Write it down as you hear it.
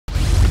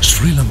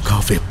ශ්‍රී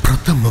ලංකාවේ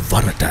ප්‍රථම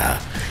වරට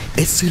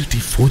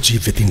SLT 4G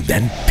වෙතින්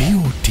දැන්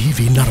Pio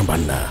TV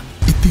නරඹන්න.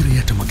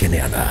 ඉදිරියටම ගෙන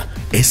යන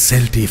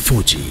SLT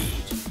 4G.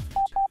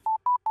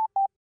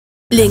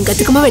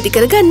 ලෙන්ගතුකම වැඩි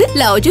කරගන්න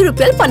ලව්ජු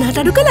රුපියල්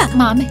 50ට අඩු කළා.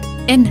 මාමේ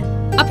එන්න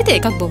අපිට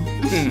එකක් බොමු.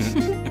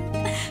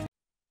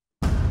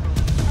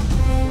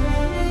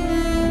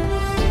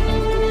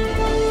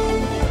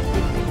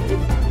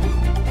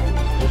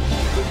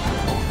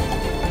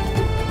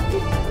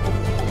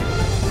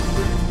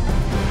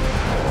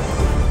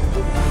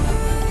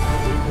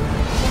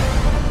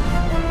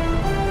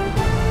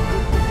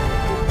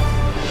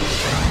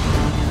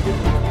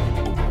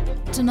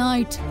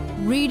 Tonight,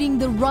 reading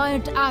the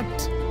Riot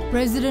Act,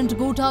 President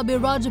Gotabaya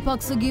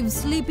Rajapaksa gives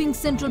sleeping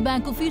central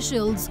bank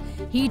officials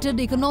heated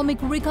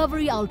economic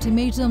recovery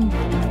ultimatum.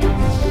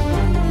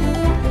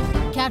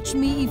 Catch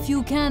me if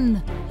you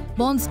can.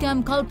 Bond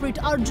scam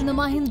culprit Arjuna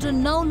Mahindran,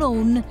 now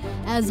known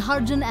as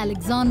Harjan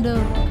Alexander.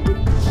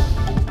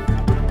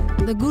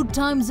 The good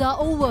times are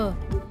over.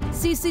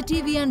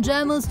 CCTV and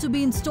jammers to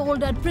be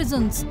installed at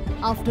prisons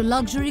after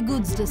luxury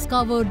goods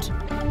discovered.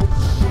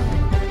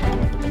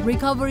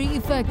 Recovery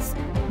effects.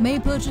 May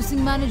purchasing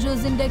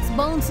managers index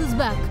bounces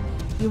back,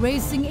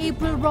 erasing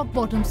April rock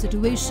bottom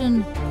situation.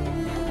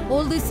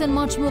 All this and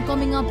much more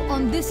coming up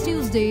on this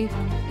Tuesday,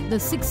 the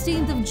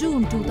 16th of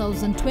June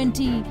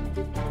 2020.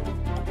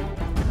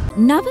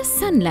 Nava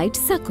sunlight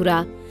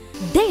sakura.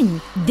 Then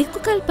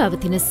dekukal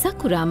pavathina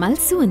sakura mal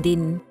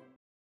suwandin.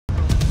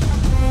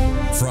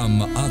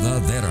 From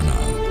AdaDerana,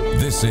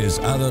 this is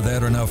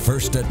AdaDerana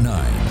First at 9.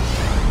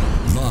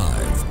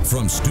 Live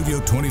from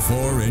Studio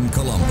 24 in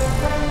Colombo.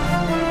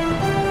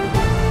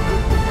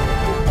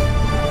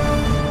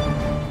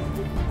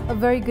 A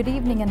very good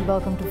evening and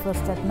welcome to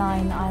First at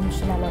 9. I'm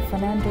Shanella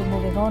Fernando.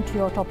 Moving on to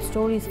your top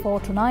stories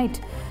for tonight.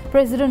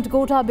 President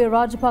Gotabaya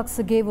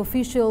Rajapaksa gave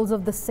officials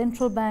of the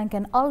central bank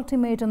an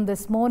ultimatum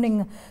this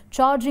morning,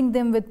 charging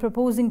them with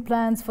proposing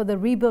plans for the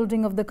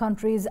rebuilding of the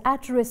country's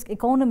at-risk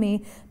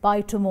economy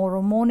by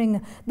tomorrow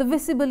morning. The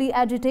visibly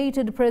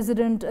agitated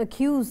president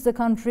accused the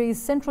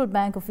country's central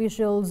bank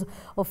officials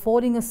of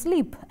falling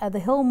asleep at the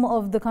helm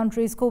of the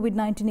country's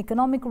COVID-19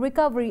 economic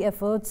recovery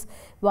efforts,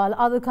 while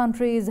other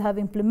countries have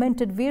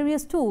implemented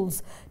various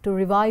tools to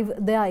revive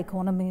their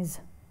economies.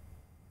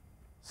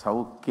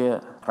 සෞඛ්‍ය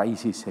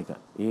crisis එක.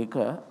 ඒක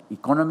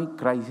economic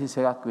crisis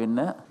එකක්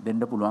වෙන්න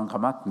දෙන්න පුළුවන්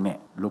කමක් නැහැ.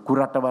 ලොකු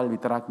රටවල්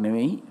විතරක්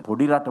නෙවෙයි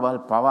පොඩි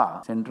රටවල් පවා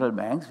සෙන්ට්‍රල්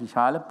බැංක්ස්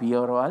විශාල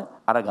පියවරවල්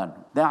අරගන්න.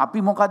 දැන්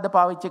අපි මොකද්ද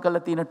පාවිච්චි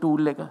කරලා තියෙන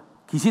ටූල් එක?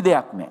 කිසි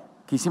දෙයක් නැහැ.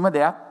 කිසිම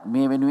දෙයක්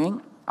මේ වෙනුවෙන්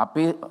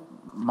අපේ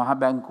මහ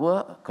බැංකුව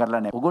කරලා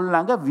නැහැ. ඔයගොල්ලෝ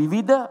ළඟ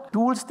විවිධ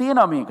ටූල්ස්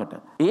තියෙනවා මේකට.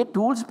 ඒ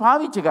ටූල්ස්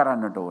පාවිච්චි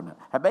කරන්නට ඕන.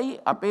 හැබැයි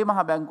අපේ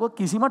මහ බැංකුව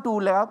කිසිම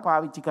ටූල් එකක්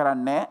පාවිච්චි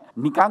කරන්නේ නැහැ.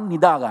 නිකන්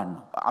නිදා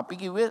ගන්නවා. අපි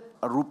කිව්වේ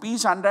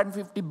රුපීස්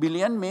 150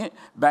 බිලියන් මේ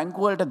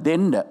බැංකුව වලට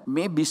දෙන්න.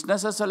 මේ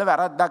බිස්නසස් වල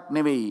වැරද්දක්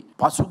නෙවෙයි.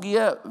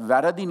 පසුගිය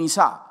වැරදි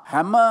නිසා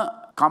හැම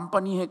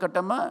කම්පැනි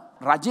එකකටම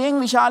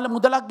රජයෙන් විශාල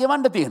මුදලක්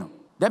ගෙවන්න තියෙනවා.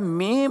 දැන්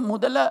මේ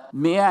මුදල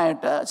මේ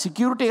අයට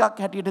සිකියුරිටි එකක්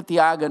හැටියට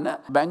තියාගෙන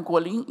බැංකු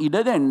වලින් ඉඩ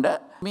දෙන්න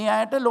මේ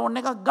අයට ලෝන්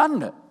එකක්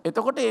ගන්න.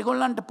 එතකොට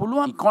ඒගොල්ලන්ට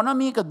පුළුවන්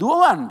ඉකොනොමි එක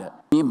දුවවන්න.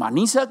 මේ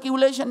මනි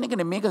සර්කියුලේෂන්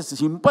එකනේ මේක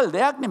සිම්පල්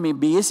දෙයක් නේ මේ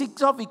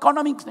බේසික්ස් ඔෆ්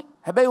ඉකොනොමික්ස් නේ.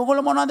 හැබැයි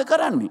ඕගොල්ලෝ මොනවද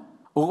කරන්නේ?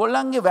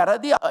 ඕගොල්ලන්ගේ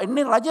වැරදි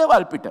එන්නේ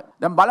රජවල් පිට.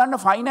 දැන් බලන්න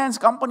ෆයිනෑන්ස්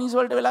කම්පනීස්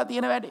වලට වෙලා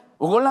තියෙන වැඩේ.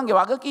 ඕගොල්ලන්ගේ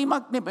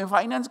වගකීමක් නේ මේ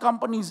ෆයිනෑන්ස්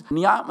කම්පනීස්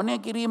නියාමනය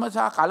කිරීම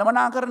සහ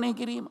කළමනාකරණය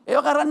කිරීම.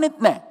 ඒව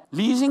කරන්නෙත් නැහැ.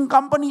 ලීසින්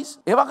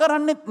කම්පනීස් ඒව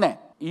කරන්නෙත්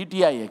නැහැ.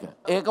 ETI එක.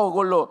 ඒක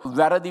ඔයගොල්ලෝ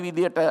වැරදි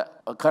විදියට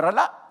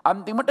කරලා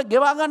අන්තිමට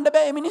ගෙවා ගන්න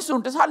බෑ මේ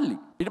මිනිස්සුන්ට සල්ලි.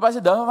 ඊට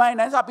පස්සේ ද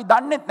ෆයිනෑන්ස් අපි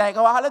දන්නෙත් නැහැ. ඒක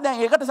වහලා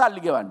දැන් ඒකට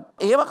සල්ලි ගෙවන්න.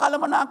 ඒව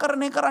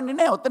කළමනාකරණය කරන්නේ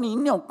නැහැ. ඔතන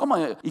ඉන්නේ ඔක්කොම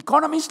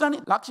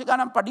ඉකොනොමිස්ට්ලානේ. ලක්ෂ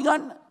ගණන් පඩි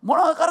ගන්න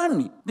මොනවද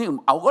කරන්නේ? ඉතින්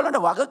ඔයගොල්ලන්ට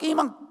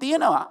වගකීමක්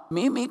තියෙනවා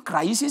මේ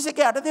ක්‍රයිසිස්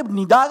එක යටතේ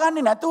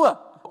නිදාගන්නේ නැතුව.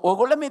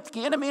 ඔයගොල්ලෝ මේ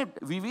කියන මේ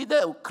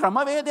විවිධ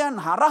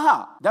ක්‍රමවේදයන් හරහා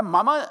දැන්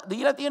මම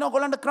දීලා තියෙන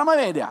ඔයගොල්ලන්ට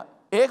ක්‍රමවේදයක්.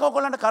 ඒක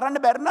ඔයගොල්ලන්ට කරන්න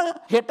බැරි නම්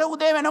හෙට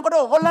උදේ වෙනකොට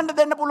ඔයගොල්ලන්ට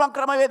දෙන්න පුළුවන්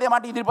ක්‍රමවේදය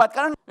මට ඉදිරිපත්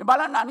කරන්න. මේ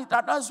බලන්න අනිත්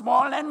රට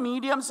small and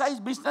medium size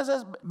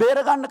businesses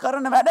බේර ගන්න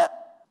කරන වැඩ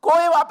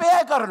කොහේව අපේ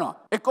අය කරනවා.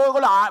 එක්ක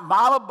ඔයගොල්ලෝ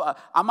මාව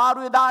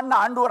අමාරුවේ දාන්න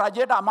ආණ්ඩුව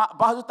රජයට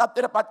පහසු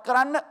තත්ත්වයට පත්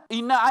කරන්න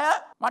ඉන්න අය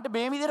මට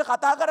මේ විදිහට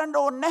කතා කරන්න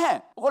ඕනේ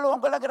නැහැ. ඔයගොල්ලෝ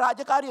ඔයගොල්ලෝගේ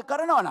රාජකාරිය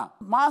කරනවා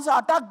නම් මාස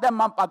 8ක් දැන්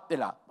මම පත්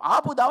වෙලා.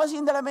 ආපු දවසේ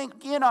ඉඳලා මේ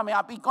කියනවා මේ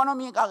අපි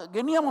ඉකොනොමි එක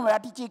ගෙනියමු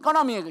වැටිච්ච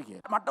ඉකොනොමි එක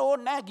කියලා. මට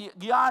ඕනේ නැහැ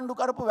ගිය ආණ්ඩු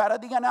කරපු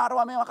වැරදි ගැන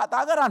අරවා මේවා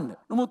කතා කරන්න.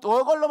 නමුත්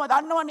ඔයගොල්ලෝම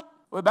දන්නවනේ.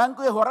 ඔය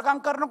බැංකුවේ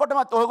හොරකම්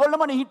කරනකොටමත්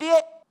ඔයගොල්ලෝමනේ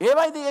හිටියේ.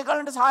 ඒවයිද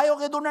ඒගොල්ලන්ට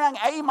සහයෝගය දුන්නා නම්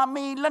ඇයි මම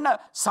මේ ඉල්ලන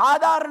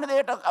සාධාරණ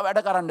දෙයට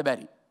වැඩ කරන්න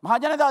බැරි?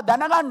 මහජනතාව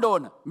දැනගන්න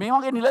ඕන මේ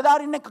වගේ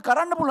නිලධාරීන් එක්ක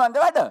කරන්න පුළුවන්ද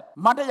වැඩ?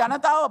 මට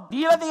ජනතාව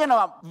දීලා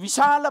තියෙනවා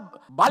විශාල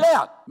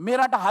බලයක් මේ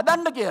රට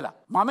හදන්න කියලා.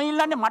 මම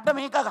ඉල්ලන්නේ මට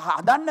මේක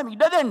හදන්න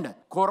ඉඩ දෙන්න.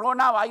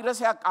 කොරෝනා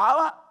වෛරසයක්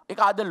ආවා.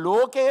 ඒක අද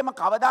ලෝකයේම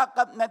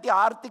කවදාකවත් නැති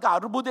ආර්ථික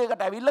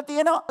අර්බුදයකට ඇවිල්ලා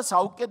තියෙනවා.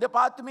 සෞඛ්‍ය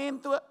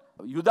දෙපාර්තමේන්තුව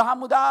යුද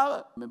හමුදාව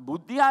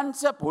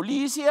බුද්ධියංශ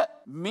පොලිසිය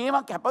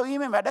මේවා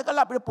කැපවීමෙන් වැඩ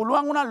කළා අපිට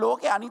පුළුවන් වුණා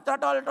ලෝකේ අනිත්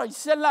රටවලට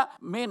ඉස්සෙල්ලා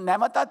මේ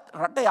නැවතත්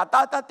රට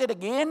යථා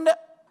තත්ත්වයට ගේන්න.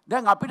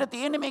 දැන් අපිට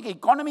තියෙන්නේ මේක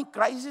ඉකොනොමික්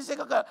ක්‍රයිසිස්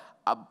එකක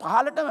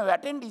පහළටම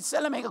වැටෙන්න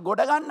ඉස්සෙල්ලා මේක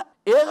ගොඩ ගන්න.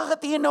 ඒකක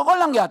තියෙන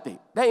ඔයගොල්ලන්ගේ අතේ.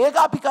 දැන් ඒක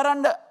අපි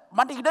කරන්න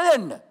මට ඉඩ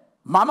දෙන්න.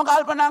 මම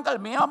කල්පනා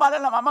කළා මේවා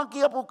බලලා මම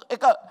කියපු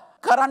එක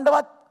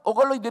කරන්නවත්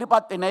ඔයගොල්ලෝ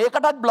ඉදිරිපත් වෙන්න.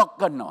 ඒකටත් බ්ලොක්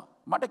කරනවා.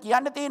 මට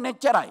කියන්න තියෙන්නේ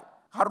එච්චරයි.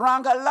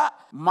 කරුණාකරලා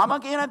මම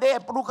කියන දේ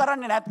අප්‍රූව්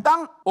කරන්නේ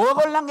නැත්නම්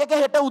ඕගොල්ලන්ගේ එක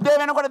හෙට උදේ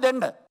වෙනකොට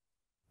දෙන්න.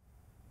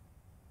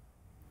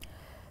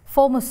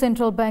 Former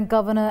central bank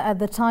governor at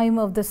the time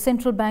of the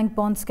central bank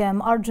bond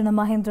scam, Arjuna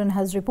Mahendran,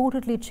 has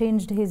reportedly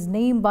changed his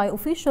name by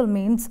official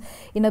means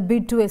in a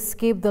bid to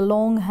escape the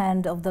long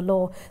hand of the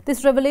law.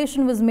 This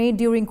revelation was made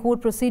during court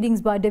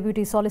proceedings by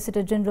Deputy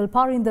Solicitor General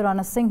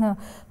Derana Singh,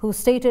 who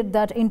stated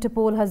that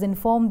Interpol has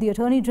informed the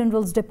Attorney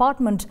General's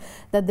department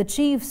that the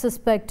chief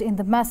suspect in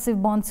the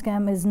massive bond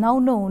scam is now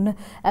known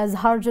as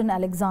Arjun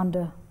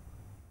Alexander.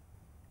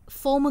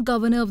 Former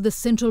governor of the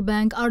central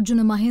bank,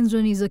 Arjuna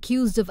Mahendran, is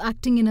accused of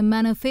acting in a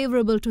manner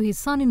favourable to his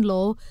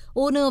son-in-law,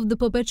 owner of the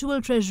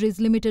Perpetual Treasuries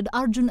Limited,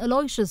 Arjun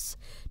Aloysius,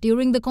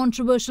 during the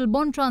controversial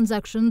bond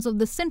transactions of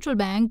the central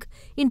bank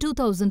in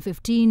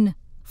 2015.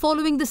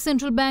 Following the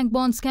central bank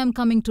bond scam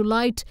coming to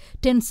light,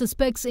 10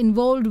 suspects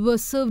involved were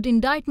served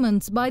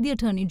indictments by the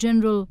Attorney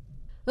General.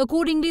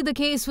 Accordingly, the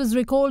case was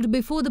recalled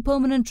before the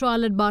permanent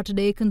trial at Bar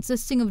today,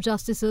 consisting of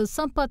Justices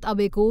Sampath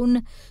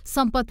Abekon,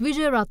 Sampath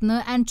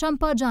Vijayaratna and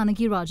Champa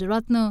Janaki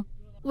Rajaratna.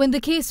 When the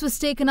case was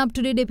taken up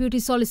today, Deputy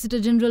Solicitor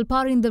General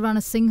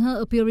Derana Singha,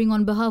 appearing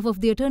on behalf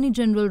of the Attorney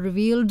General,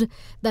 revealed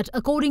that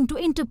according to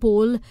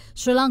Interpol,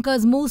 Sri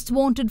Lanka's most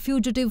wanted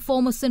fugitive,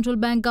 former central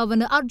bank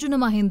governor Arjuna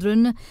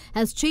Mahendran,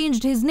 has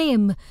changed his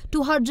name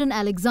to Arjun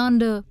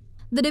Alexander.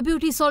 The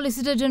Deputy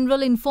Solicitor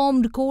General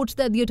informed court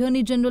that the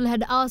Attorney General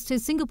had asked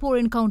his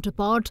Singaporean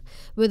counterpart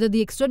whether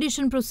the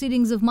extradition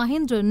proceedings of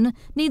Mahendran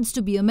needs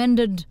to be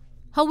amended.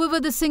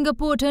 However, the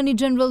Singapore Attorney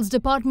General's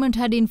department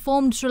had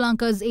informed Sri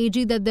Lanka's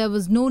AG that there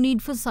was no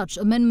need for such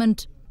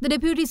amendment. The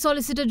Deputy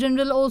Solicitor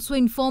General also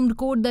informed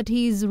court that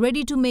he is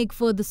ready to make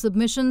further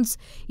submissions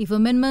if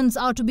amendments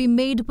are to be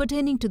made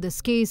pertaining to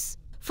this case.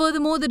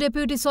 Furthermore, the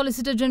Deputy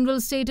Solicitor General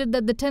stated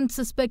that the 10th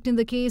suspect in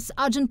the case,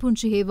 Ajahn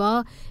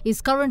Punchiheva,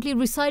 is currently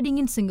residing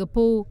in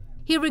Singapore.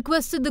 He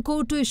requested the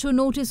court to issue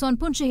notice on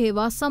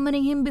Punchiheva,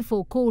 summoning him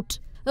before court.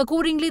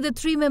 Accordingly, the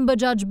 3-member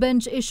judge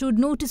bench issued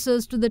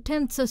notices to the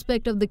 10th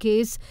suspect of the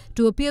case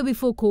to appear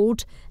before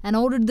court and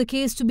ordered the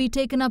case to be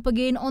taken up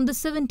again on the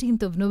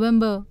 17th of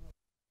November.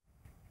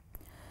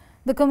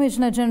 The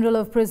Commissioner General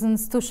of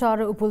Prisons,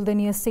 Tushara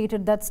Upuldeniya,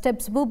 stated that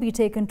steps will be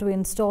taken to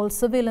install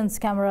surveillance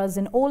cameras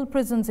in all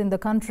prisons in the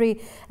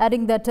country,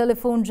 adding that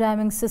telephone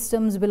jamming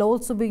systems will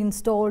also be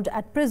installed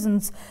at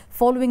prisons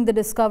following the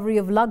discovery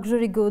of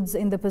luxury goods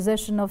in the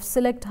possession of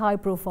select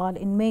high-profile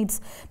inmates.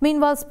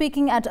 Meanwhile,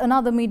 speaking at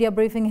another media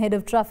briefing, Head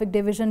of Traffic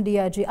Division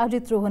DIG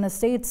Ajit Rohana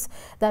states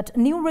that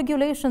new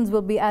regulations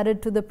will be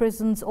added to the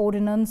prisons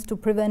ordinance to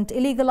prevent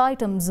illegal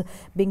items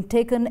being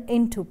taken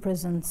into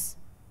prisons.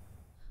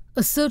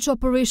 A search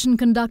operation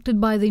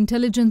conducted by the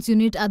intelligence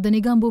unit at the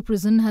Negombo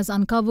prison has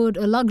uncovered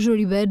a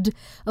luxury bed,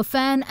 a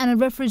fan and a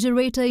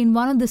refrigerator in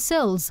one of the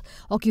cells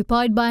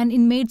occupied by an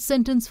inmate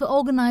sentenced for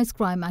organised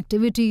crime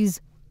activities.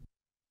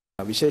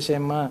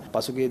 විශේෂයෙන්ම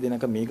පසුගිය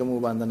දිනක මීගමු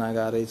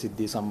බන්ධනාගාරයේ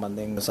සිද්ධිය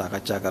සම්බන්ධයෙන්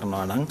සාකච්ඡා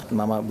කරනවා නම්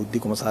මම බුද්ධි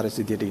කුමසාරිස්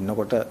සිටියට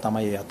ඉන්නකොට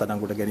තමයි ඒ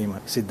අත්අඩංගුවට ගැනීම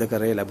සිද්ධ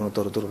කරේ ලැබුණු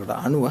තොරතුරුකට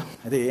අනුව.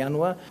 ඉතින් ඒ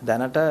අනුව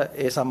දැනට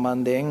ඒ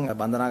සම්බන්ධයෙන්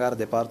බන්ධනාගාර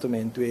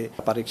දෙපාර්තමේන්තුවේ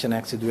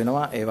පරීක්ෂණයක් සිදු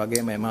වෙනවා. ඒ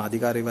වගේම එම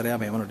අධිකාරීවරයා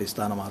මේ වනට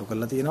ස්ථාන මාරු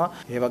කරලා තියෙනවා.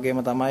 ඒ වගේම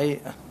තමයි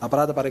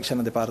අපරාධ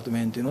පරීක්ෂණ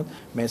දෙපාර්තමේන්තුවනුත්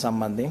මේ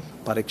සම්බන්ධයෙන්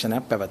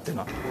පරීක්ෂණයක්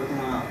පැවැත්වෙනවා.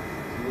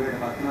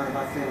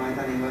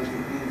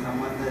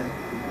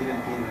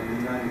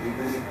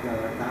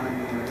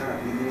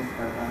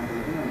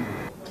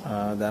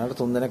 දැනට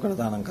 3 දෙනෙක්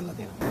වලදානම් කරලා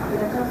තියෙනවා.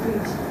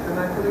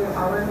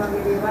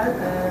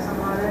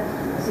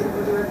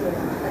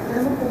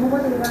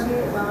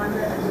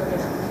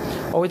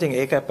 ඔව් ඉතින්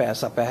ඒක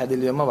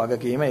පැහැදිලිවම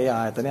වගකීම ඒ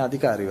ආයතනයේ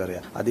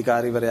අධිකාරීවරයා.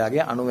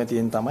 අධිකාරීවරයාගේ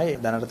අනුමැතියෙන් තමයි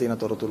දැනට තියෙන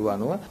තොරතුරු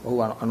අනුව ඔහු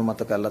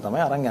අනුමත කරලා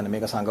තමයි අරන් යන්නේ.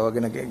 මේක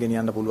සංගවගෙන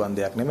ගෙනියන්න පුළුවන්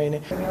දෙයක්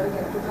නෙමෙයිනේ.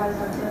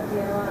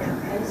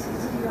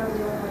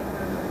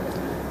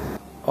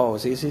 ඔව්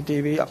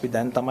CCTV අපි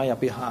දැන් තමයි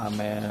අපි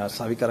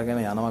සවි කරගෙන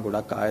යනවා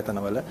ගොඩක්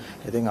ආයතනවල.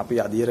 ඉතින් අපි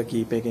අධීර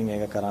කීපයකින්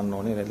ඒක කරන්න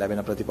ඕනේ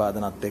ලැබෙන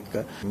ප්‍රතිපාදනත් එක්ක.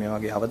 මේ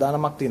වගේ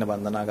අවදානමක් තියෙන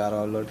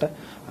බන්ධනාගාරවල වලට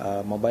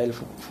මොබයිල්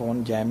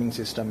ෆෝන් ජෑමින්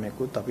සිස්ටම්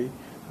එකකුත් අපි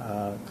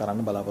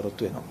කරන්න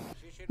බලාපොරොත්තු වෙනවා.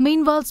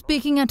 Meanwhile,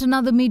 speaking at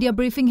another media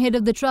briefing, Head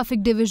of the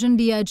Traffic Division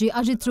DIG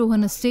Ajit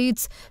Rohana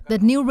states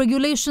that new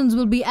regulations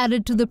will be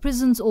added to the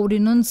prisons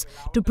ordinance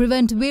to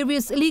prevent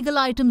various illegal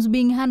items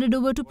being handed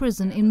over to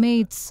prison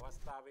inmates.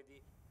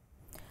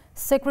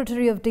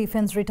 Secretary of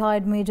Defence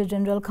retired Major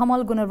General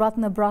Kamal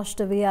Gunaratna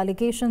brushed away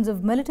allegations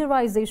of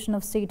militarization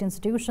of state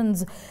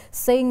institutions,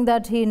 saying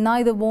that he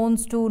neither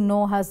wants to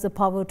nor has the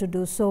power to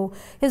do so.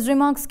 His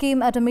remarks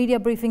came at a media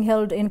briefing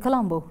held in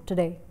Colombo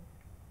today.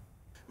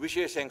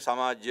 විශේෂයෙන්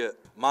සමාජ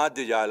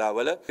මාධ්‍ය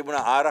ජාලාවල තිබුණ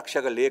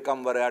ආරක්ෂක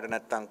ලේකම්වරයාට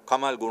නැත්තම්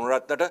කමල්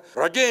ගුණරත්නට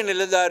රජයේ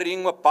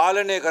නිලධාරීන්ව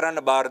පාලනය කරන්න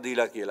බාර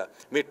දීලා කියලා.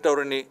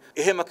 මිත්‍රවරුනි,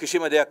 එහෙම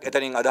කිසිම දෙයක්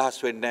එතනින් අදහස්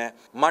වෙන්නේ නැහැ.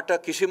 මට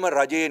කිසිම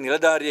රජයේ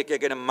නිලධාරියෙක්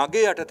කියන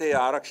මගේ යටතේ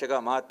ආරක්ෂක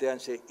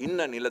අමාත්‍යාංශයේ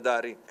ඉන්න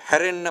නිලධාරීන්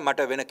හැරෙන්න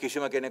මට වෙන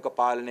කිසිම කෙනෙක්ව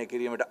පාලනය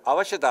කිරීමට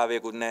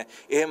අවශ්‍යතාවයකුත් නැහැ.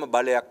 එහෙම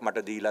බලයක්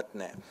මට දීලත්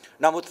නැහැ.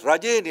 නමුත්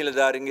රජයේ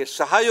නිලධාරීන්ගේ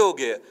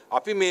සහයෝගය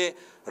අපි මේ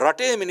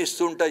රටේ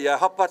මිනිස්සුන්ට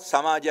යහපත්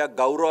සමාජයක්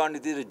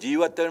ගෞරවාන්විත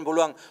ජීවත් වෙන්න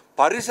පුළුවන්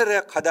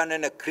පරිසරයක් හදන්න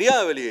යන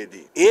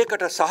ක්‍රියාවලියේදී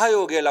ඒකට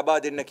සහයෝගය ලබා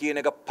දෙන්න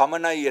කියන එක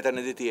පමණයි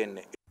එතනදී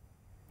තියෙන්නේ.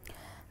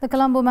 The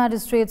Colombo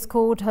Magistrates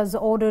Court has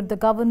ordered the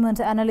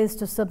government analyst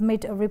to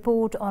submit a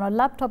report on a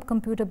laptop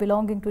computer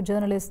belonging to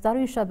journalist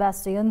Darisha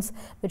Bastians,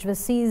 which was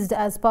seized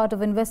as part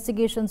of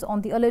investigations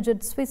on the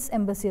alleged Swiss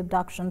embassy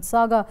abduction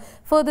saga.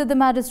 Further,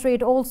 the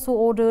magistrate also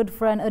ordered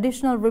for an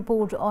additional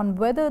report on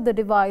whether the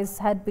device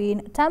had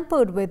been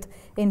tampered with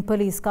in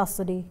police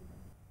custody.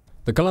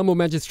 The Colombo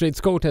Magistrates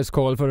Court has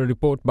called for a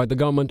report by the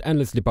Government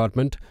Analyst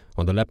Department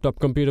on the laptop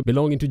computer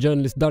belonging to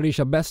journalist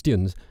Darisha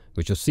Bastians,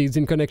 which was seized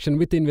in connection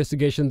with the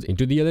investigations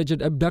into the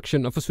alleged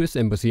abduction of a Swiss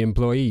embassy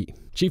employee.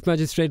 Chief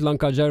Magistrate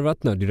Lanka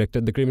Jayaratna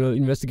directed the Criminal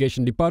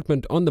Investigation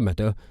Department on the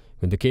matter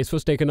when the case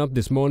was taken up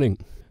this morning.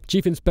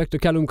 Chief Inspector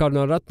Kalum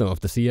Karunaratna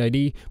of the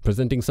CID,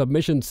 presenting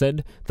submissions,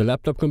 said the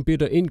laptop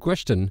computer in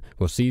question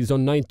was seized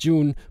on 9th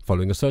June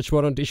following a search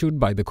warrant issued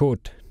by the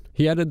court.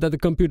 He added that the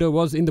computer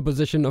was in the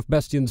possession of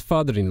Bastian's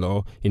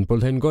father-in-law in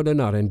Pulhengoda,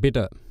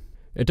 Narayanpeta.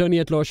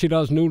 Attorney-at-law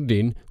Shiraz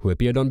Noordin, who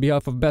appeared on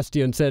behalf of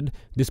Bastian, said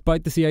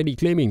despite the CID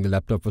claiming the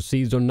laptop was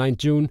seized on 9th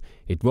June,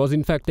 it was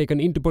in fact taken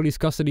into police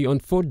custody on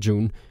 4th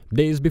June,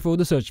 days before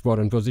the search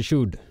warrant was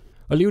issued.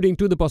 Alluding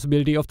to the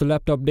possibility of the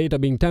laptop data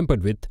being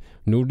tampered with,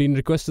 Noordin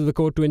requested the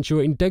court to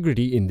ensure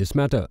integrity in this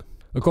matter.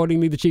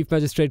 Accordingly, the Chief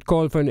Magistrate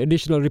called for an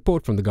additional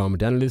report from the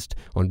government analyst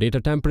on data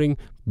tampering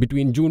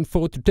between June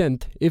 4th to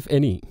 10th, if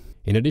any.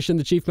 In addition,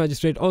 the Chief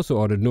Magistrate also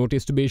ordered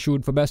notice to be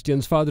issued for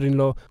Bastian's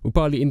father-in-law,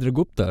 Upali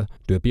Indragupta,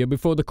 to appear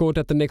before the court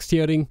at the next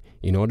hearing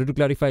in order to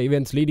clarify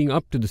events leading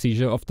up to the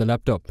seizure of the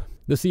laptop.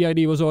 The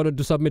CID was ordered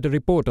to submit a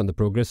report on the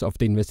progress of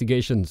the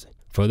investigations.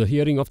 Further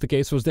hearing of the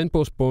case was then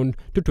postponed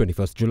to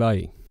 21st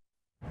July.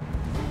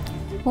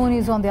 More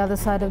news on the other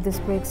side of this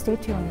break. Stay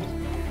tuned.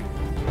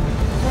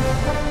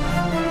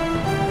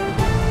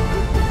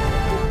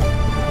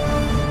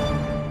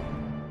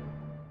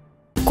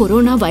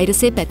 Corona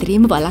වෛරසය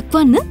පැතිරීම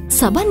වළක්වන්න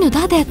සබන්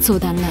යොදා දෑත්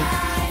සෝදන්න.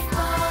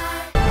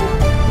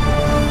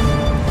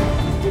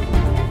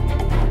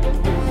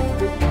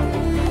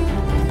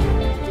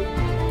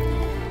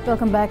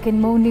 Welcome back. In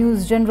more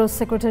news, General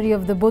Secretary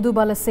of the Bodu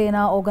Bala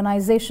Sena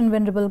Organisation,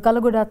 Venerable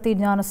Kalagodatti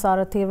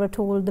Jnanasara Thera,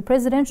 told the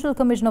Presidential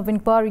Commission of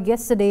Inquiry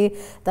yesterday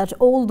that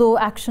although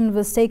action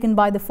was taken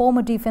by the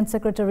former Defence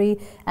Secretary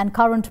and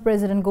current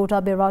President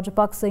Gotabaya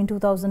Rajapaksa in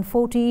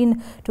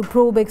 2014 to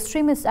probe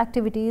extremist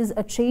activities,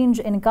 a change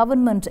in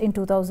government in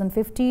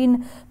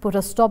 2015 put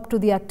a stop to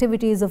the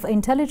activities of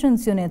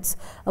intelligence units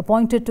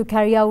appointed to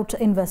carry out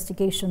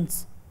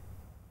investigations.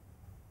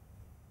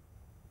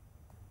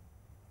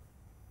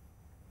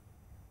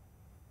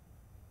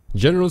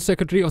 General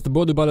Secretary of the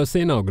Bodu Bala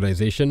Sena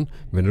Organisation,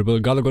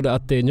 Venerable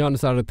Kalagodatti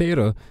Jnanasara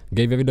Thera,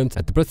 gave evidence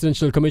at the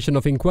Presidential Commission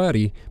of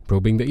Inquiry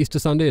probing the Easter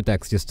Sunday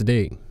attacks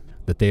yesterday.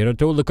 The Thera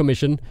told the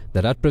Commission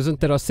that at present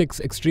there are 6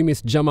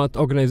 extremist Jamaat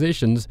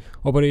organizations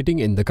operating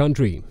in the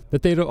country. The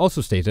Thera also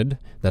stated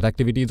that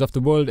activities of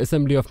the World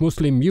Assembly of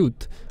Muslim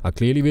Youth are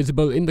clearly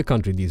visible in the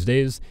country these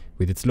days,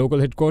 with its local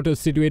headquarters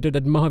situated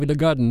at Mahavila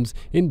Gardens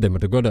in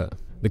Dematagoda.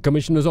 The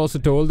Commission was also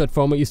told that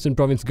former Eastern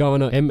Province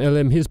Governor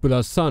MLM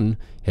Hizbullah's son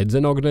heads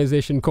an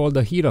organization called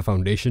the Hira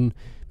Foundation,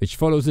 which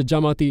follows the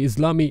Jamaati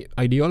Islami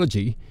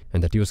ideology,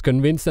 and that he was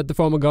convinced that the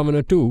former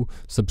governor too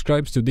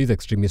subscribes to these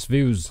extremist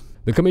views.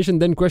 The Commission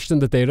then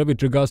questioned the Thera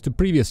with regards to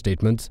previous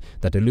statements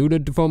that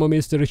alluded to former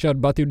Minister Rishad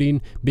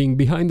Batiuddin being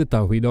behind the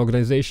Tawheed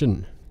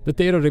organization. The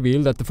Thera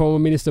revealed that the former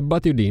Minister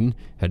Batiuddin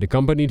had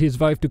accompanied his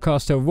wife to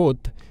cast her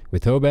vote,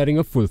 with her wearing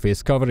a full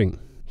face covering.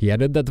 He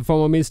added that the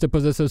former minister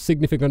possesses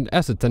significant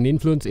assets and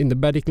influence in the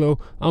Batiklo,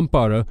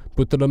 Ampara,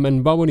 Puttalam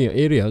and Bavonia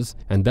areas,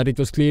 and that it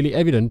was clearly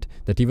evident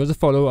that he was a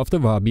follower of the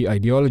Wahhabi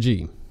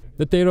ideology.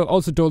 The Thera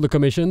also told the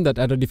Commission that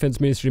at a Defence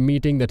Ministry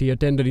meeting that he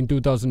attended in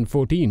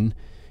 2014,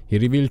 he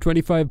revealed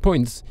 25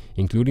 points,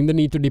 including the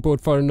need to deport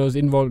foreigners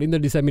involved in the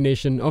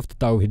dissemination of the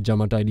Tawhid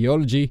Jamaat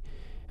ideology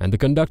and the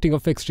conducting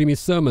of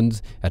extremist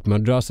sermons at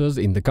madrasas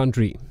in the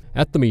country.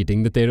 At the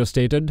meeting, the Thera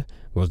stated,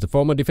 was the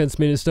former Defence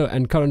Minister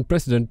and current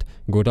President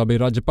Gotabaya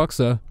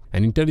Rajapaksa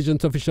and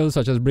intelligence officials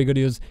such as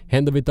Brigadiers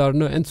Henda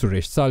Vitarna and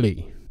Suresh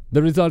Sali.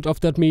 The result of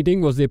that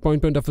meeting was the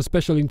appointment of a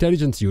special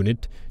intelligence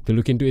unit to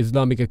look into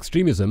Islamic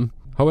extremism.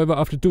 However,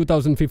 after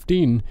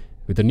 2015,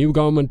 with the new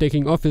government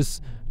taking office,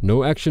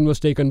 no action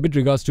was taken with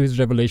regards to his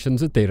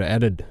revelations, the Thera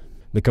added.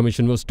 The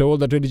Commission was told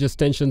that religious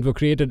tensions were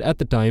created at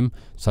the time,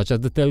 such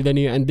as the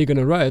Teldania and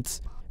Digana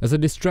riots, as a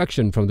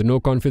distraction from the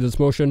no-confidence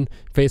motion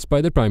faced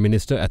by the Prime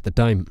Minister at the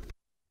time.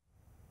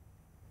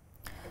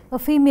 A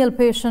female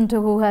patient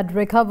who had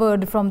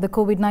recovered from the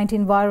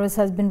COVID-19 virus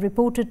has been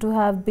reported to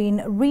have been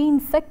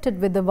reinfected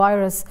with the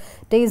virus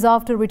days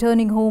after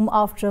returning home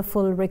after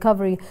full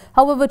recovery.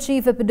 However,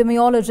 Chief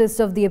Epidemiologist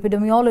of the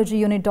Epidemiology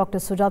Unit, Dr.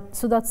 Sudat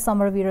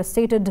Samaravira,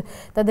 stated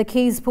that the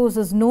case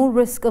poses no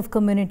risk of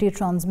community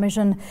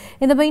transmission.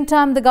 In the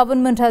meantime, the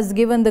government has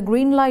given the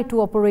green light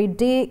to operate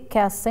day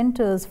care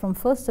centres from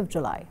 1st of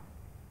July.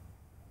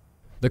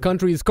 The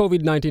country's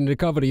COVID-19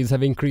 recoveries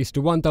have increased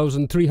to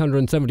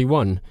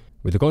 1,371,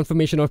 with a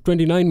confirmation of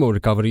 29 more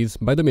recoveries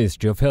by the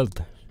Ministry of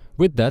Health.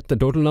 With that, the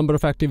total number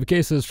of active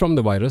cases from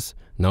the virus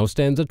now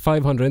stands at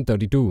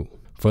 532.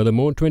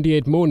 Furthermore,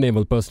 28 more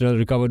naval personnel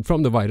recovered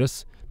from the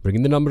virus,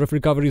 bringing the number of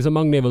recoveries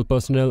among naval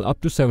personnel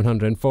up to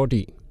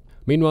 740.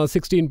 Meanwhile,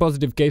 16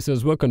 positive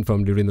cases were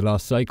confirmed during the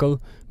last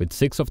cycle, with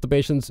 6 of the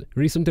patients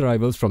recent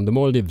arrivals from the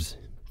Maldives.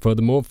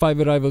 Furthermore, 5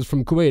 arrivals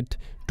from Kuwait,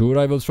 2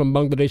 arrivals from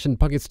Bangladesh and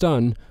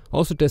Pakistan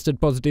also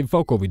tested positive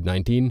for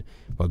COVID-19,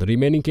 while the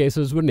remaining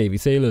cases were Navy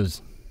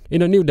sailors.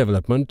 In a new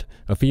development,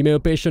 a female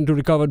patient who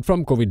recovered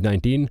from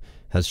COVID-19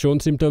 has shown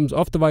symptoms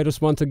of the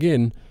virus once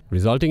again,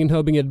 resulting in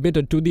her being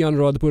admitted to the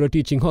Anuradhapura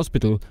Teaching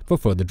Hospital for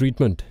further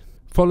treatment.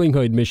 Following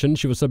her admission,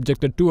 she was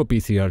subjected to a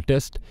PCR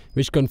test,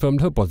 which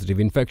confirmed her positive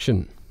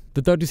infection.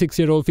 The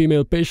 36-year-old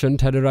female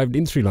patient had arrived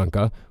in Sri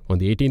Lanka on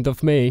the 18th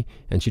of May,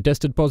 and she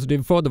tested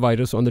positive for the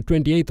virus on the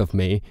 28th of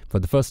May for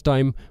the first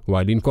time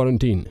while in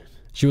quarantine.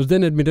 She was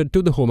then admitted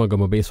to the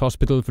Homagama Base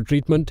Hospital for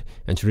treatment,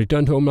 and she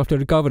returned home after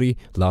recovery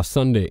last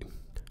Sunday.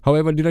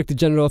 However, Director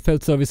General of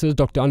Health Services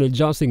Dr. Anil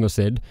Jasinghe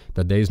said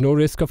that there is no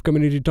risk of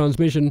community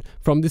transmission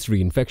from this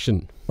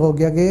reinfection.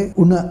 රෝගියාගේ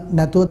උණ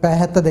නැතුව පැය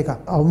 72ක්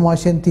අවම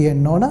වශයෙන්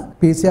තියෙන්න ඕන.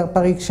 PCR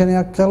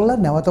පරීක්ෂණයක් කරලා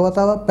නැවත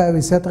වතාවක් පැය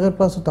 24කට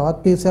පසු තවත්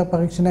PCR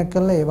පරීක්ෂණයක්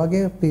කරලා ඒ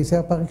වගේ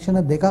PCR පරීක්ෂණ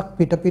දෙකක්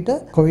පිට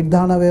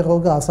COVID-19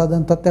 රෝග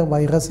ආසාදන තත්ත්වයක්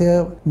වෛරසය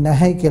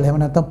නැහැයි කියලා එහෙම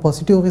නැත්නම්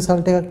පොසිටිව්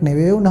රිසල්ට් එකක්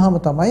නෙවෙයි වුණාම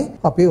තමයි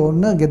අපි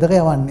ඕන්න ගෙදර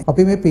යවන්නේ.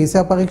 අපි මේ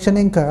PCR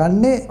පරීක්ෂණයෙන්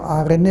කරන්නේ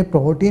RNA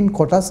ප්‍රෝටීන්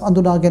කොටස්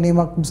අඳුනා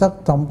ගැනීමක්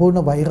මිසක්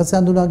සම්පූර්ණ වෛරසය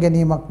අඳුනා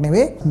ගැනීමක්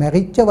නෙවෙයි.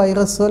 මැරිච්ච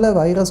වෛරස් වල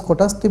වෛරස්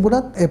කොටස්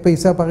තිබුණත් ඒ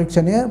PCR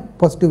පරීක්ෂණය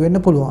පොසිටිව්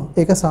වෙන්න පුළුවන්.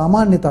 ඒක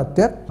सामान्य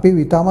තත්ත්වයක්. අපි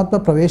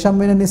විතාමත්ම ප්‍රවේශම්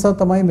වෙන නිසා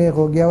තමයි මේ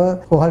රෝගියව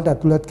කොහලට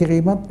ඇතුළත්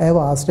කිරීමත් ඒව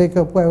ආශ්‍රය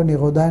කරපු ඒව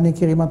නිරෝධායනය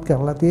කිරීමත්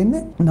කරලා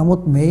තියෙන්නේ.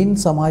 නමුත් මේන්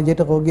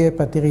සමාජයට රෝගයේ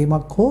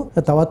පැතිරීමක් හෝ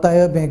තවත් අය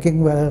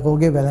මේකෙන්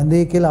රෝගේ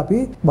වැළඳේ කියලා අපි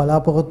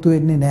බලාපොරොත්තු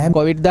වෙන්නේ නැහැ.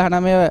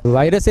 COVID-19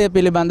 වෛරසය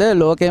පිළිබඳ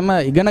ලෝකෙම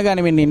ඉගෙන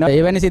ගනිමින් ඉන්නවා.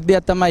 එවැනි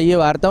සිද්ධියක් තමයි ඊයේ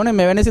වාර්තා වුණේ.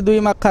 මෙවැනි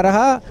සිදුවීමක්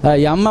කරහා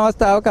යම්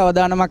අවස්ථාවක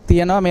අවදානමක්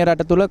තියෙනවා මේ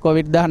රට තුල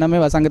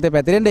COVID-19 වසංගතය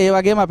පැතිරෙන්න. ඒ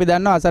වගේම අපි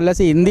දන්නවා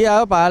අසල්වැසි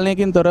ඉන්දියාව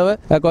පාලනයකින් තොරව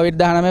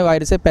COVID-19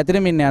 වෛරසය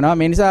පැතිරෙමින් යනවා.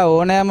 මේ නිසා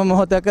ඕනෑම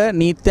මොහොතක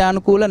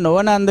නීත්‍යානුකූල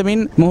නොවන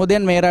අන්දමින්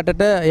මොහොතෙන් මේ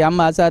රටට යම්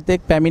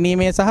ආසාදයක්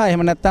පැමිණීමේ සහ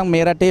එහෙම නැත්නම්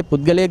මේ රටේ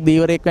පුද්ගලයෙක්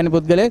දීවරයෙක් වැනි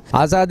පුද්ගලයෙක්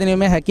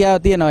ආසාදනීමේ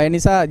හැකියාව තියෙනවා. ඒ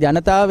නිසා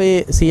ජනතාව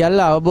මේ සියල්ල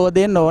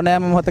අවබෝධයෙන්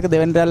ඕනෑම මොහොතක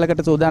දෙවෙනි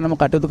රැල්ලකට සූදානම්ව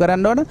කටයුතු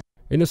කරන්න ඕන.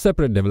 In a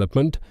separate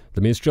development,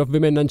 the Ministry of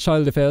Women and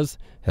Child Affairs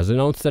has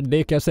announced that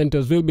daycare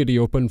centres will be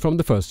reopened from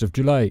the 1st of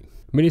July.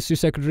 Ministry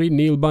Secretary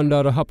Neil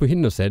Bandara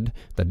Hapuhinna said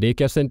that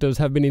daycare centres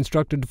have been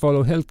instructed to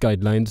follow health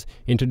guidelines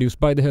introduced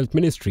by the Health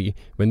Ministry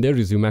when they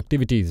resume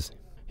activities.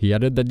 He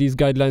added that these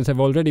guidelines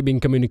have already been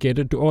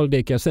communicated to all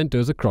daycare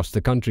centres across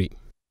the country.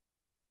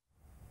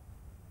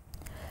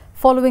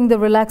 Following the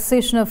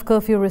relaxation of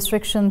curfew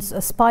restrictions,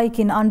 a spike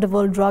in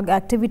underworld drug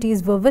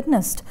activities were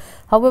witnessed.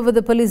 However,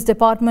 the police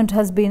department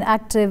has been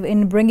active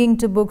in bringing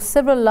to book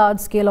several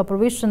large-scale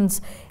operations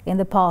in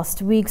the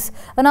past weeks.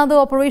 Another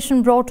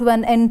operation brought to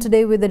an end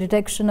today with the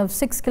detection of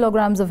 6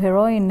 kilograms of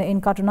heroin in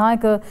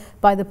Katunayaka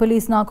by the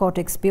Police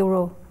Narcotics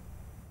Bureau.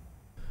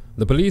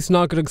 The Police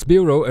Narcotics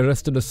Bureau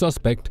arrested a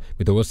suspect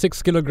with over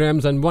 6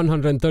 kilograms and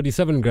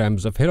 137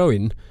 grams of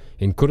heroin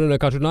in Kurana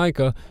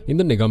Katunayaka in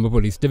the Negamba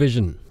Police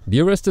Division.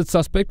 The arrested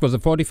suspect was a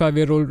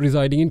 45-year-old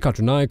residing in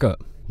Katunayaka.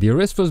 The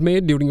arrest was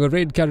made during a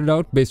raid carried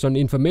out based on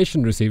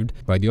information received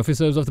by the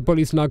officers of the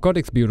Police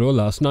Narcotics Bureau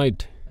last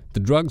night. The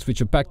drugs,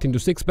 which were packed into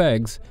 6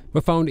 bags,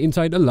 were found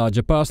inside a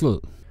larger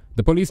parcel.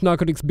 The Police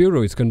Narcotics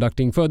Bureau is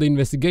conducting further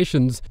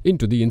investigations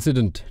into the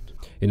incident.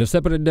 In a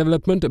separate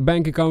development, a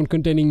bank account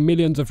containing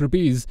millions of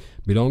rupees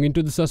belonging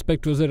to the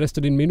suspect who was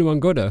arrested in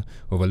Minuwangoda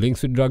over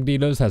links with drug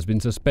dealers has been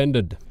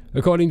suspended.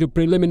 According to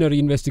preliminary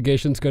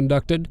investigations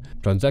conducted,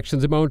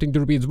 transactions amounting to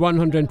rupees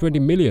 120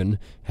 million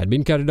had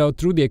been carried out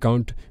through the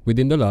account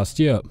within the last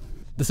year.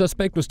 The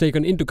suspect was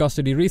taken into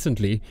custody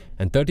recently,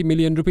 and 30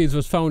 million rupees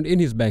was found in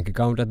his bank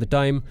account at the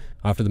time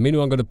after the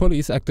Minuwangoda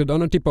police acted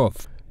on a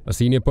tip-off. A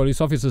senior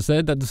police officer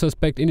said that the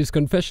suspect in his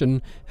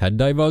confession had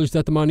divulged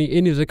that the money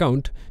in his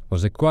account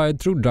was acquired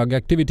through drug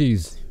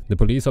activities. The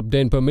police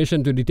obtained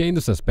permission to detain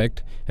the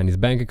suspect, and his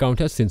bank account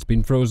has since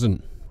been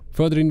frozen.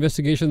 Further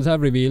investigations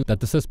have revealed that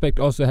the suspect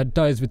also had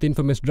ties with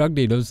infamous drug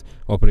dealers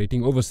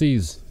operating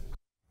overseas.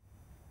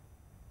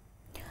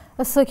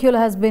 A circular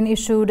has been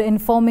issued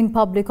informing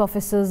public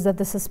officers that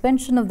the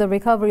suspension of the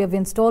recovery of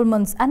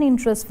installments and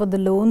interest for the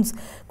loans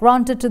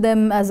granted to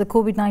them as a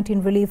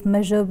COVID-19 relief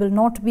measure will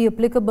not be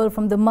applicable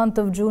from the month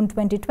of June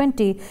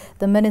 2020,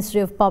 the Ministry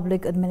of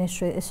Public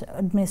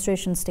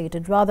Administration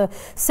stated. Rather,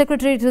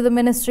 Secretary to the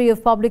Ministry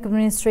of Public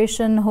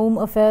Administration, Home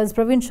Affairs,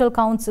 Provincial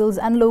Councils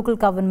and Local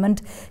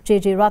Government,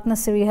 J.J.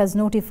 Ratnasiri, has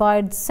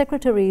notified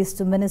secretaries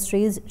to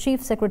ministries,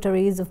 chief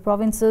secretaries of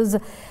provinces,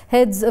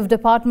 heads of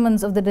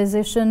departments of the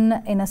decision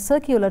in a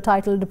circular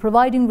titled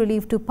Providing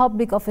Relief to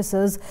Public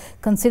Officers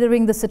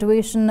Considering the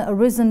Situation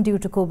Arisen Due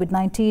to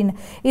COVID-19.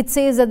 It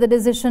says that the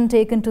decision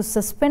taken to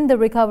suspend the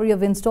recovery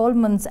of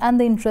installments and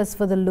the interest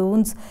for the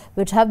loans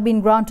which have been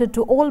granted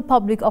to all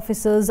public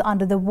officers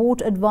under the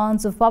vote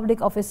advance of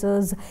public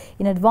officers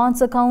in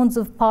advance accounts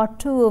of Part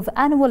 2 of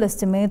annual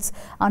estimates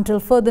until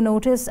further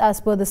notice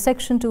as per the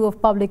Section 2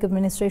 of Public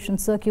Administration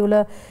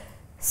Circular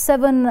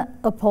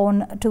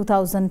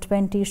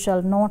 7/2020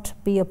 shall not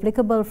be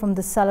applicable from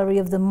the salary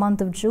of the month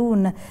of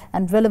June,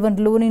 and relevant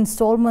loan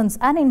installments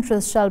and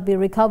interest shall be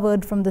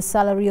recovered from the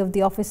salary of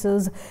the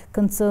officers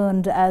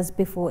concerned as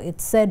before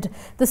it said.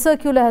 The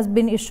circular has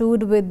been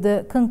issued with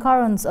the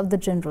concurrence of the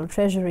General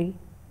Treasury.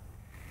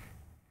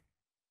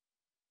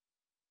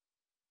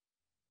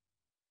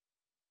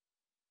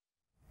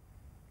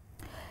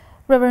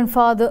 Reverend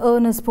Father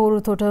Ernest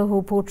Poruthotta,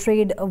 who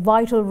portrayed a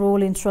vital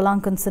role in Sri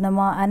Lankan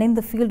cinema and in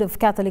the field of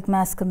Catholic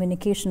mass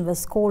communication,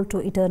 was called to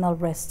eternal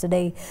rest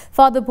today.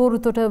 Father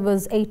Poruthotta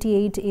was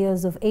 88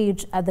 years of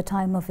age at the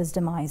time of his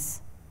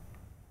demise.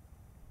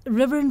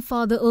 Reverend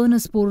Father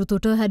Ernest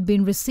Poruthotta had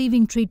been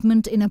receiving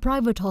treatment in a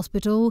private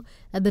hospital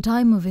at the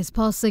time of his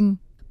passing.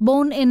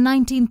 Born in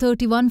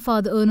 1931,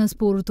 Father Ernest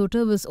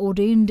Poruthotta was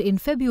ordained in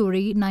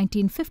February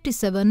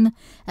 1957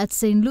 at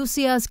St.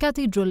 Lucia's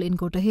Cathedral in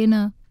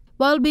Kotahena.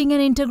 While being an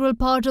integral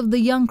part of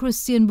the Young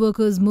Christian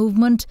Workers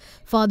Movement,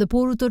 Father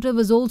Poruthotta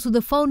was also the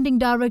founding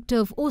director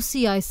of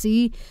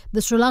OCIC,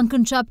 the Sri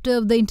Lankan chapter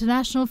of the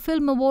International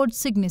Film Award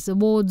Cygnus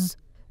Awards.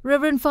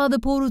 Reverend Father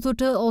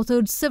Poruthotta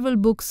authored several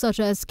books such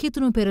as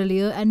Kitunu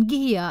Peraliya and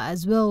Gihiya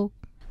as well.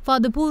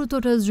 Father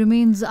Poruthotta's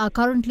remains are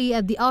currently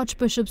at the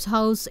Archbishop's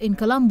house in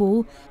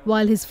Colombo,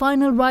 while his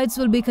final rites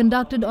will be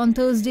conducted on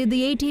Thursday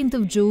the 18th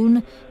of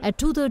June at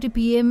 2:30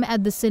 p.m.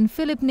 at the St.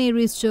 Philip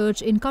Neris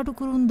Church in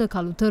Katukurunda,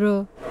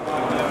 Kalutara.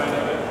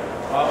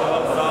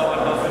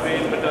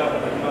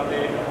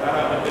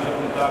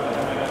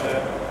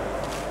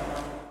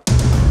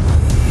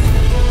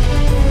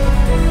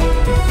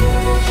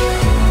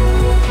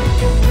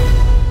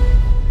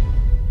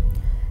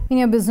 In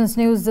your business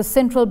news, the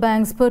central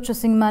bank's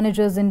purchasing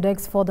managers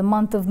index for the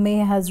month of May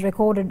has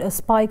recorded a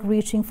spike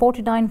reaching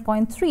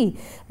 49.3,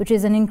 which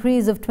is an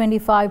increase of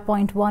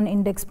 25.1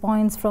 index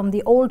points from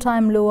the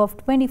all-time low of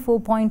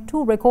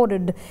 24.2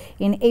 recorded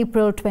in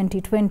April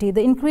 2020.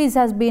 The increase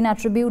has been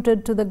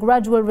attributed to the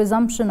gradual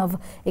resumption of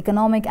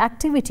economic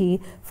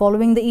activity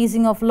following the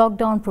easing of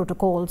lockdown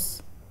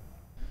protocols.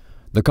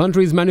 The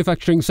country's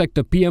manufacturing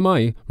sector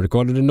PMI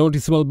recorded a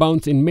noticeable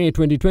bounce in May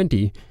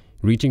 2020,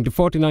 reaching to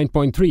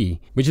 49.3,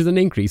 which is an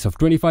increase of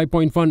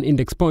 25.1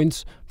 index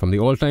points from the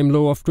all-time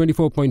low of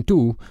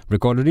 24.2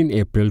 recorded in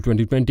April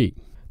 2020.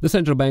 The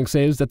central bank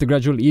says that the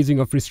gradual easing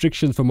of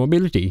restrictions for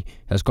mobility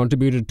has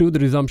contributed to the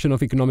resumption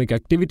of economic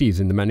activities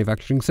in the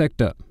manufacturing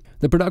sector.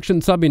 The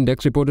production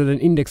sub-index reported an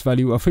index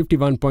value of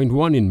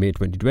 51.1 in May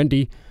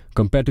 2020,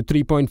 compared to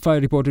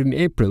 3.5 reported in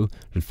April,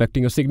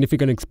 reflecting a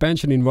significant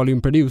expansion in volume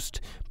produced,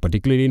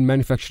 particularly in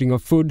manufacturing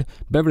of food,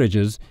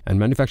 beverages, and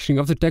manufacturing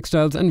of the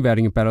textiles and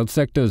wearing apparel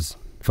sectors.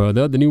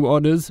 Further, the new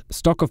orders,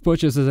 stock of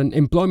purchases and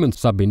employment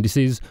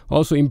sub-indices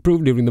also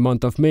improved during the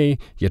month of May,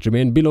 yet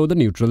remained below the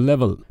neutral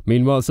level.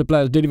 Meanwhile,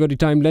 suppliers' delivery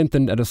time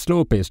lengthened at a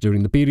slow pace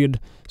during the period,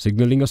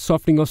 signalling a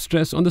softening of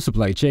stress on the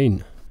supply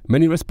chain.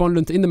 Many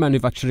respondents in the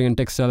manufacturing and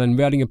textile and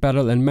wearing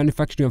apparel and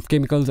manufacturing of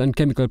chemicals and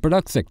chemical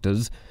product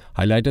sectors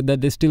highlighted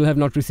that they still have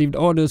not received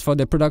orders for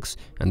their products,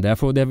 and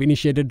therefore they have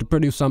initiated to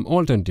produce some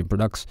alternative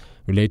products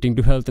relating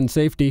to health and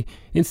safety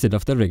instead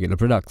of the regular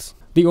products.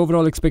 The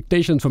overall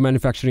expectations for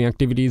manufacturing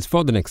activities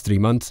for the next 3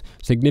 months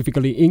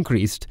significantly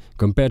increased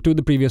compared to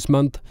the previous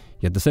month,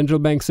 yet the central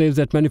bank says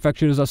that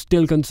manufacturers are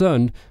still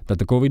concerned that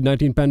the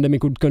COVID-19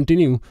 pandemic would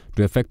continue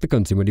to affect the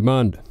consumer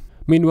demand.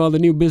 Meanwhile, the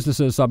new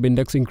businesses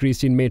sub-index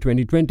increased in May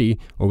 2020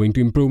 owing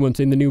to improvements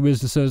in the new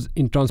businesses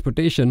in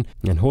transportation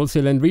and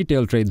wholesale and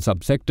retail trade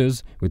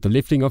subsectors with the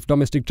lifting of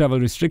domestic travel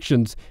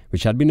restrictions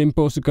which had been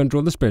imposed to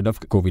control the spread of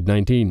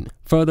COVID-19.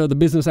 Further, the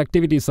business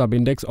activity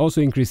sub-index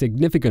also increased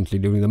significantly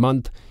during the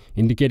month,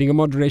 indicating a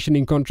moderation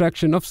in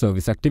contraction of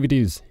service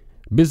activities.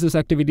 Business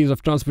activities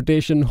of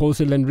transportation,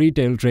 wholesale and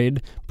retail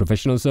trade,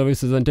 professional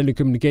services and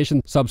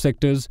telecommunication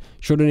subsectors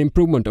showed an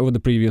improvement over the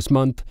previous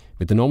month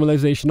with the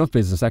normalization of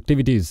business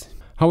activities.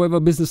 However,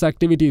 business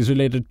activities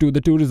related to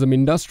the tourism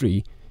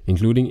industry,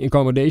 including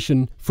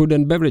accommodation, food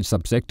and beverage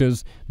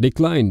subsectors,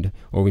 declined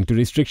owing to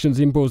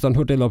restrictions imposed on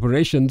hotel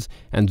operations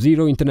and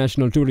zero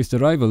international tourist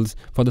arrivals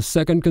for the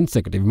second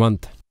consecutive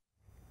month.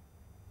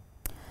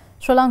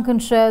 Sri Lankan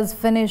shares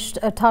finished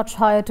a touch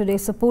higher today,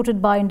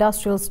 supported by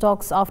industrial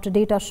stocks after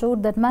data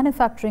showed that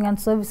manufacturing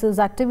and services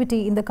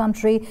activity in the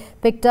country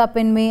picked up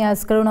in May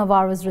as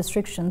coronavirus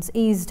restrictions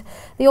eased.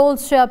 The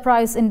old share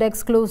price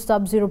index closed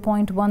up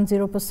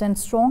 0.10%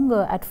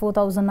 stronger at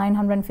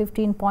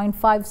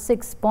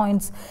 4,915.56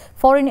 points.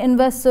 Foreign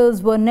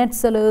investors were net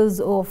sellers,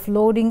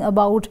 offloading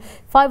about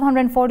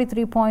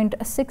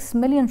 543.6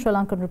 million Sri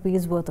Lankan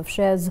rupees worth of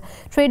shares.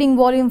 Trading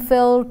volume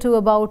fell to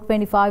about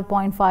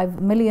 25.5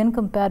 million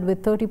compared with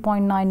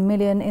 30.9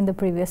 million in the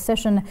previous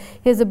session.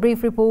 Here's a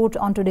brief report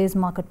on today's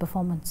market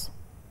performance.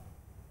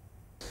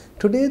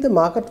 Today the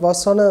market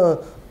was on a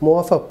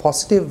more of a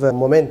positive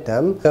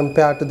momentum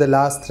compared to the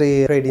last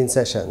three trading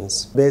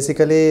sessions.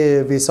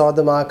 Basically, we saw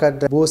the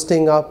market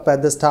boosting up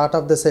at the start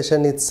of the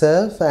session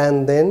itself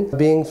and then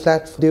being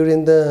flat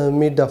during the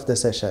mid of the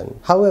session.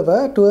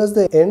 However, towards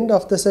the end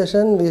of the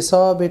session, we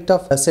saw a bit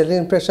of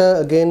selling pressure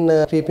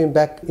again creeping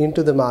back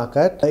into the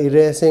market,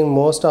 erasing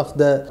most of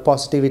the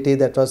positivity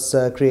that was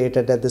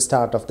created at the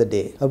start of the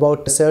day.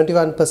 About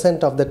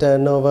 71% of the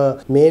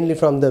turnover, mainly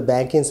from the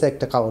banking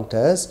sector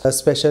counters,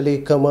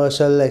 especially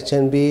commercial,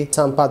 HNB,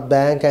 Sampat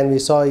Bank, and we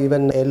saw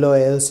even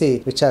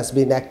LOLC, which has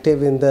been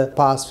active in the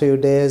past few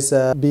days,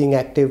 being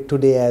active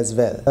today as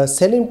well.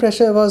 Selling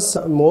pressure was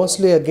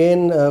mostly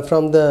again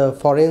from the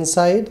foreign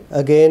side,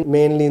 again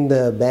mainly in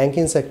the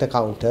banking sector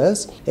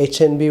counters.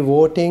 HNB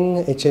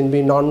voting,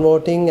 HNB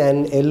non-voting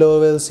and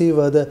LOLC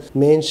were the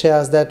main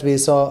shares that we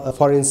saw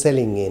foreign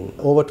selling in.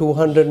 Over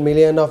 200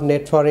 million of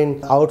net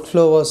foreign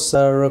outflow was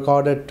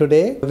recorded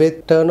today,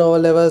 with turnover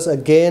levels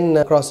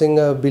again crossing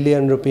a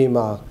billion rupee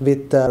mark,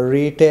 with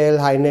retail,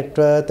 high net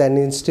worth and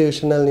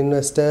institutional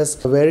investors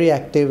very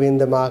active in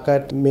the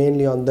market,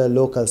 mainly on the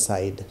local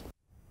side.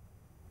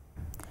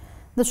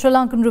 The Sri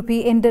Lankan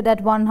rupee ended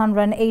at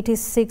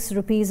 186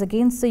 rupees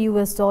against the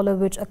US dollar,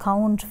 which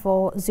account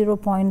for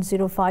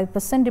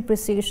 0.05%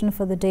 depreciation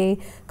for the day,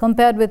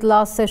 compared with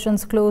last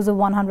session's close of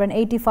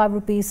 185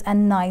 rupees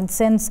and 9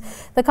 cents.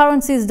 The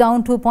currency is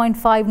down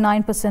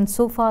 2.59%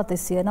 so far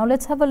this year. Now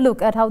let's have a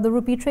look at how the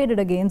rupee traded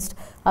against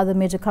other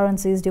major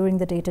currencies during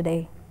the day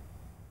today.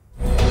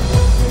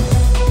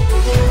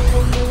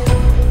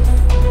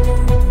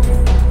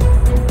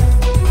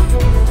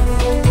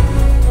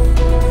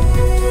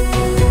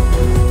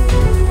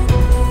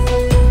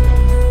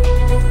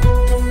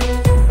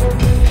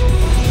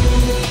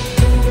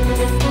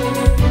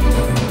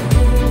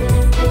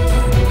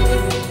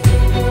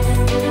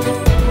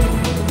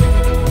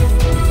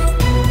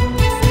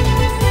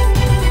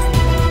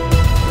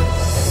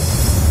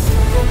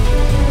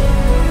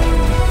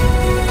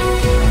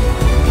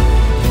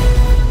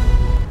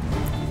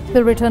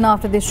 We'll return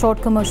after this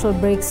short commercial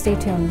break. Stay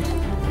tuned.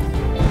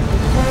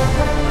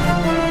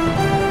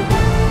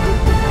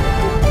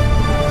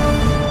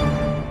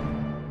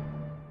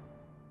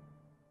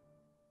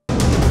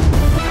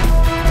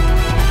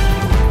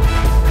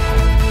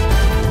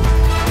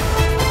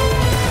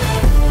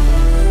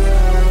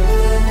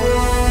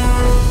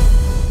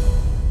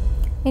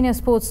 In your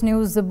sports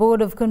news, the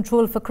Board of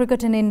Control for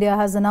Cricket in India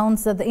has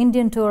announced that the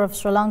Indian tour of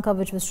Sri Lanka,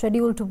 which was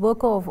scheduled to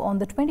work off on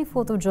the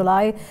 24th of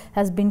July,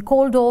 has been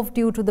called off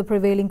due to the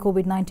prevailing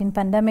COVID-19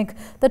 pandemic.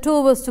 The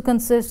tour was to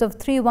consist of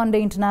 3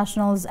 one-day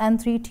internationals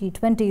and 3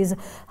 T20s.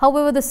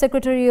 However, the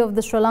Secretary of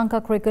the Sri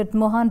Lanka Cricket,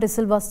 Mohan De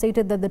Silva,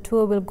 stated that the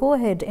tour will go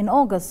ahead in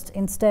August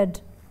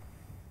instead.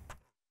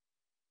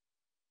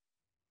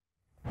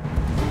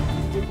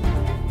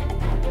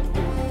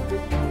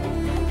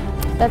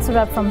 That's a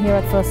wrap from here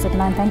at First at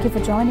 9. Thank you for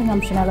joining.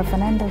 I'm Shanella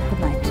Fernando. Good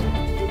night.